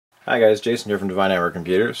Hi guys, Jason here from Divine Hammer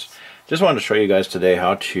Computers. Just wanted to show you guys today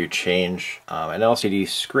how to change an LCD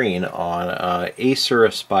screen on Acer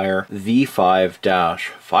ASPIRE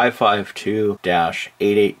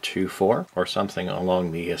V5-552-8824 or something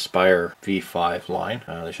along the ASPIRE V5 line.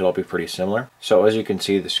 They should all be pretty similar. So as you can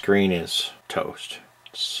see, the screen is toast.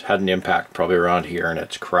 It's had an impact probably around here and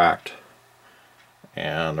it's cracked.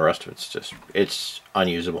 And the rest of it's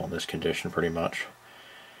unusable in this condition pretty much.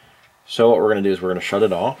 So what we're going to do is we're going to shut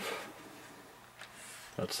it off.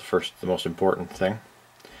 That's the most important thing.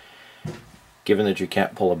 Given that you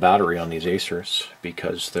can't pull a battery on these Acers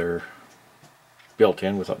because they're built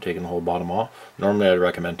in without taking the whole bottom off. Normally I'd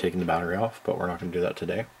recommend taking the battery off, but we're not going to do that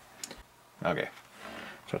today. Okay,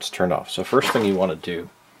 so it's turned off. So first thing you want to do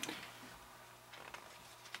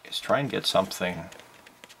is try and get something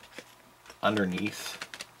underneath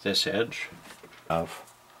this edge of,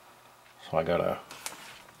 so I got a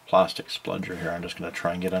plastic splunger here. I'm just going to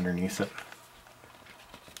try and get underneath it.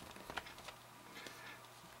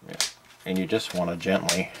 Yeah. And you just want to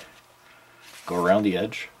gently go around the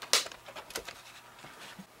edge.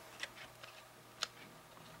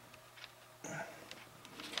 And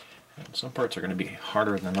some parts are going to be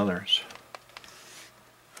harder than others.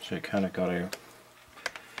 So you kind of got to,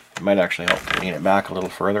 it might actually help to lean it back a little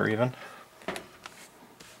further even,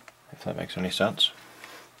 if that makes any sense.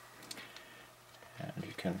 And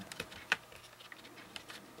you can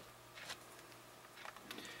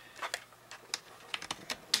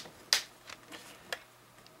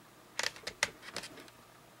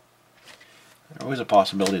there's always a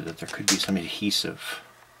possibility that there could be some adhesive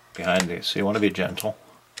behind these, so you want to be gentle.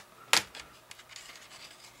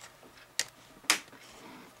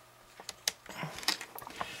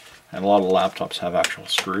 And a lot of laptops have actual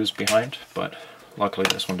screws behind, but luckily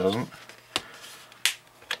this one doesn't.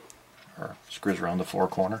 Or screws around the four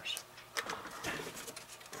corners.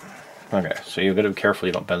 Okay, so you've got to be careful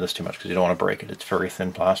you don't bend this too much because you don't want to break it. It's very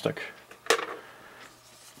thin plastic.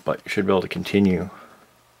 But you should be able to continue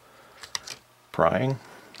prying.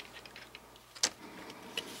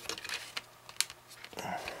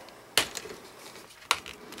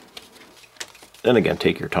 Then again,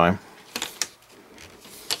 take your time.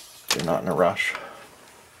 You're not in a rush.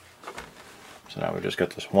 So now we've just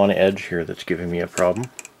got this one edge here that's giving me a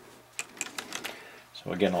problem.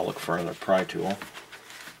 So again, I'll look for another pry tool.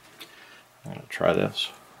 I'm going to try this.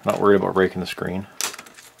 I'm not worried about breaking the screen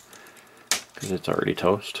because it's already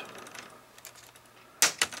toast.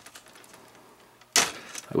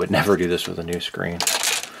 I would never do this with a new screen.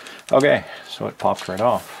 Okay, so it popped right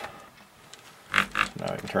off. So now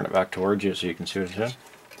I can turn it back towards you so you can see what it's in.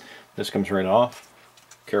 This comes right off.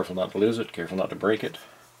 Careful not to lose it, careful not to break it.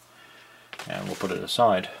 And we'll put it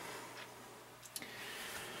aside.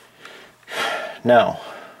 Now,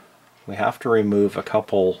 we have to remove a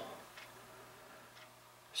couple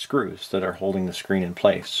screws that are holding the screen in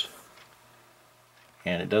place.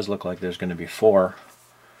 And it does look like there's going to be four.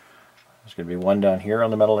 There's going to be one down here on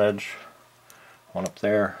the metal edge, one up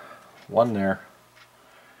there, one there,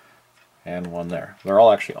 and one there. They're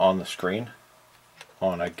all actually on the screen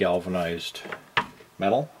on a galvanized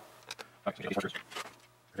metal. Okay,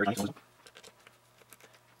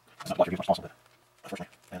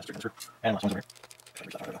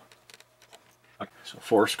 so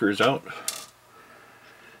four screws out.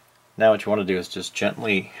 Now what you want to do is just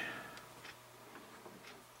gently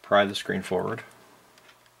pry the screen forward.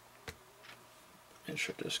 It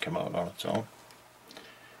should just come out on its own.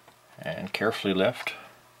 And carefully lift.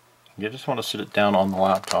 You just want to sit it down on the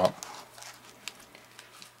laptop.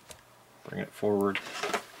 Bring it forward.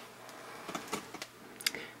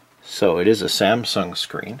 So it is a Samsung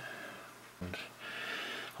screen. And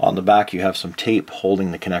on the back you have some tape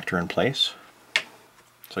holding the connector in place.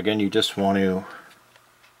 So again, you just want to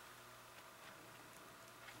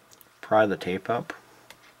pry the tape up.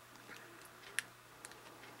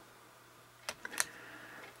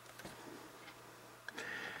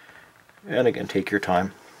 And again, take your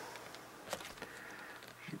time.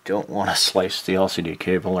 You don't want to slice the LCD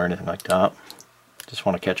cable or anything like that. Just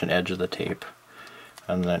want to catch an edge of the tape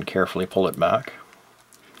and then carefully pull it back.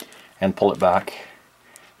 And pull it back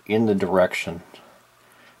in the direction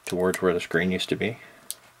towards where the screen used to be.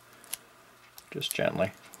 Just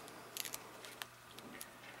gently.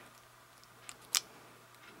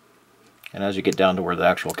 And as you get down to where the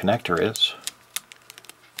actual connector is,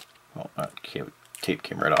 well, that tape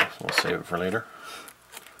came right off. We'll save it for later.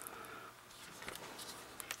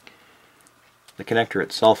 The connector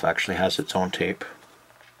itself actually has its own tape.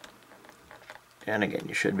 And again,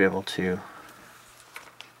 you should be able to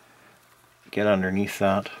get underneath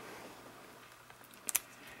that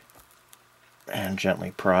and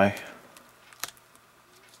gently pry.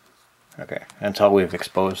 Okay, until we've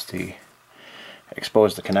exposed the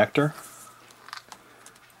connector.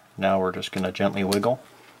 Now we're just going to gently wiggle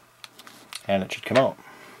and it should come out.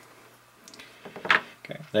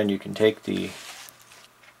 Okay, then you can take the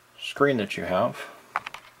screen that you have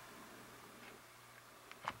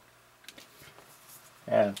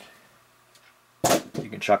and you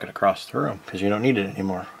can chuck it across the room because you don't need it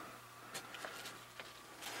anymore.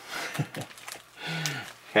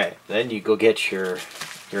 Okay, then you go get your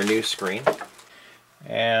new screen,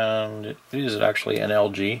 and it is actually an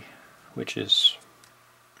LG, which is,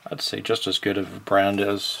 I'd say, just as good of a brand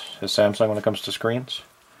as Samsung when it comes to screens.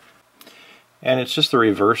 And it's just the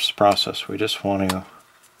reverse process. We just want to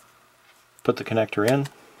put the connector in,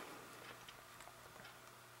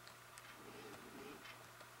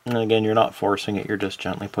 and again, you're not forcing it, you're just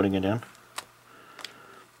gently putting it in.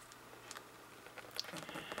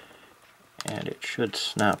 And it should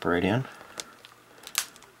snap right in.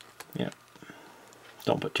 Yeah.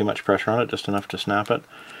 Don't put too much pressure on it, just enough to snap it.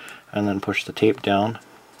 And then push the tape down.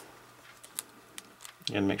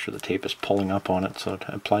 And make sure the tape is pulling up on it so it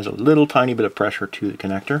applies a little tiny bit of pressure to the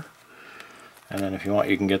connector. And then if you want,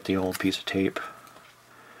 you can get the old piece of tape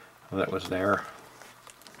that was there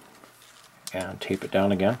and tape it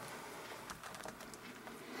down again.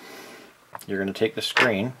 You're going to take the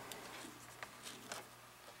screen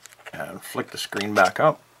and flick the screen back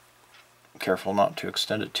up. Careful not to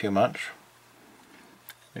extend it too much.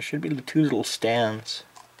 There should be the two little stands.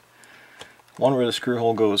 One where the screw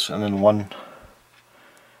hole goes, and then one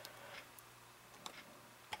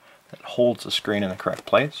that holds the screen in the correct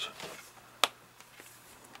place.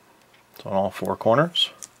 It's on all four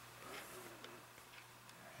corners.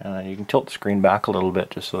 And then you can tilt the screen back a little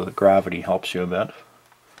bit just so that gravity helps you a bit.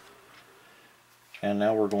 And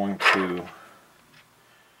now we're going to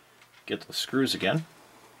get the screws again.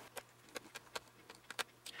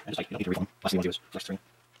 And just, you don't need to read them. Last thing you want to do is flush the screen.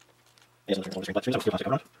 It is on the screen, but the screen is plastic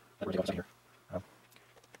cover on it. That really goes out here.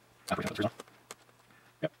 After we put the screws on.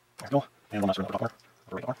 Yep, there we go. And one last screw on the top corner.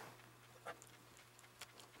 Right corner.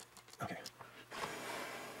 Okay.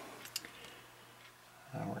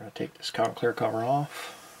 Now we're going to take this clear cover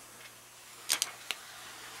off.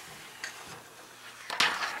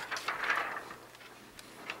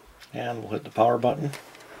 And we'll hit the power button.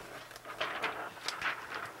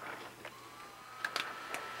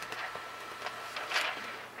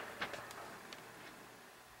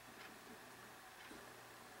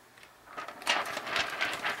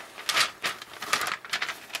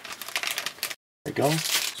 There we go.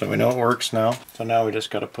 So we know it works now. So now we just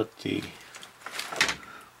got to put the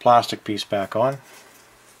plastic piece back on.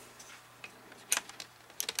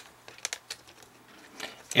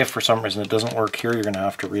 If for some reason it doesn't work here, you're going to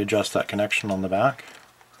have to readjust that connection on the back.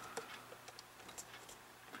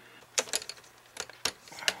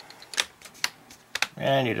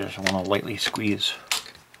 And you just want to lightly squeeze.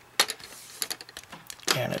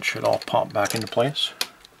 And it should all pop back into place.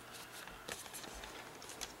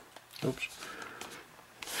 Oops.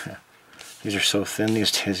 These are so thin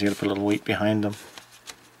these days, you got to put a little weight behind them.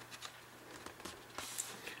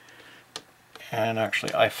 And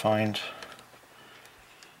actually I find,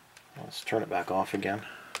 let's turn it back off again.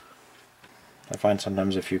 I find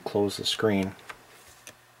sometimes if you close the screen,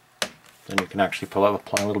 then you can actually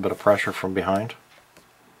apply a little bit of pressure from behind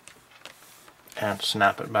and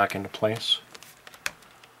snap it back into place.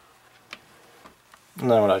 And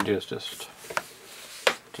then what I do is just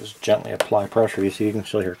gently apply pressure. You see, you can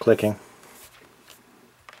still hear clicking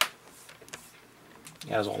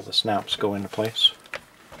as all the snaps go into place.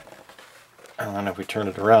 And then if we turn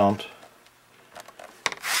it around,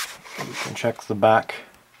 you can check the back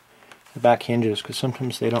hinges, because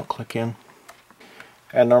sometimes they don't click in.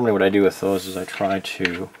 And normally what I do with those is I try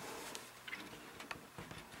to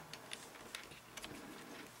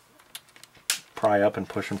pry up and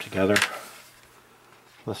push them together.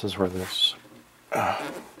 This is where this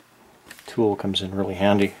tool comes in really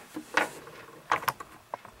handy.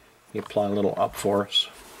 You apply a little up force.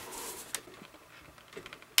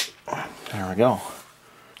 There we go.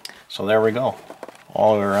 So there we go.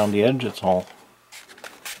 All the way around the edge, it's all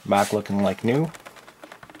back looking like new.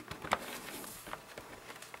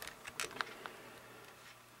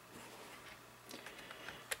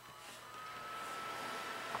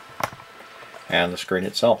 And the screen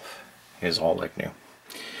itself is all like new.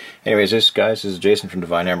 Anyways, this is Jason from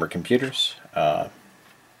Divine Amber Computers. Hope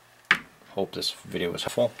this video was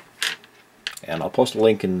helpful. And I'll post a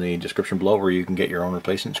link in the description below where you can get your own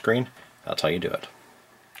replacement screen. That's how you do it.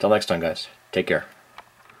 Till next time, guys. Take care.